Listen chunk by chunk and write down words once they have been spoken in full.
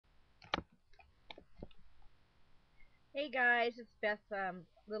Hey guys, it's Beth,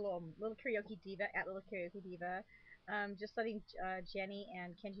 little karaoke diva at little karaoke diva. Just letting Jenny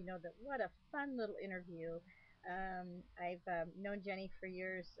and Kenji know that what a fun little interview. I've known Jenny for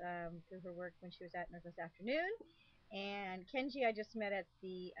years through her work when she was at Northwest Afternoon, and Kenji I just met at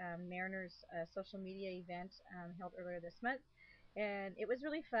the Mariners social media event held earlier this month, and it was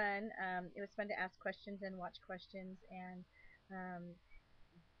really fun. It was fun to ask questions and watch questions, and um,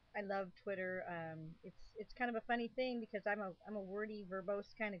 I love Twitter. It's kind of a funny thing because I'm a wordy,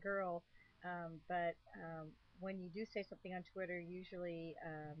 verbose kind of girl, but when you do say something on Twitter, usually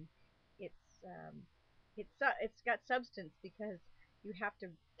it's it's got substance because you have to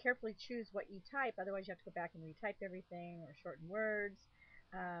carefully choose what you type. Otherwise, you have to go back and retype everything or shorten words.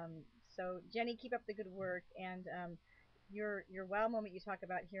 Um, so Jenny, keep up the good work, and your wow moment you talk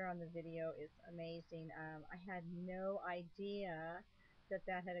about here on the video is amazing. I had no idea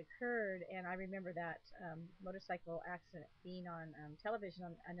that had occurred, and I remember that motorcycle accident being on television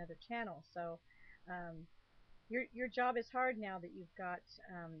on another channel. So um, your job is hard now that you've got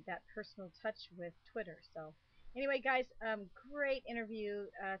that personal touch with Twitter. So anyway, guys, great interview.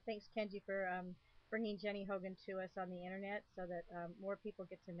 Thanks, Kenji, for bringing Jenni Hogan to us on the internet so that more people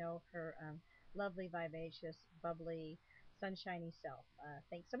get to know her lovely, vivacious, bubbly, sunshiny self.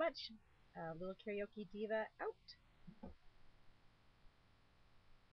 Thanks so much. Little Karaoke Diva out.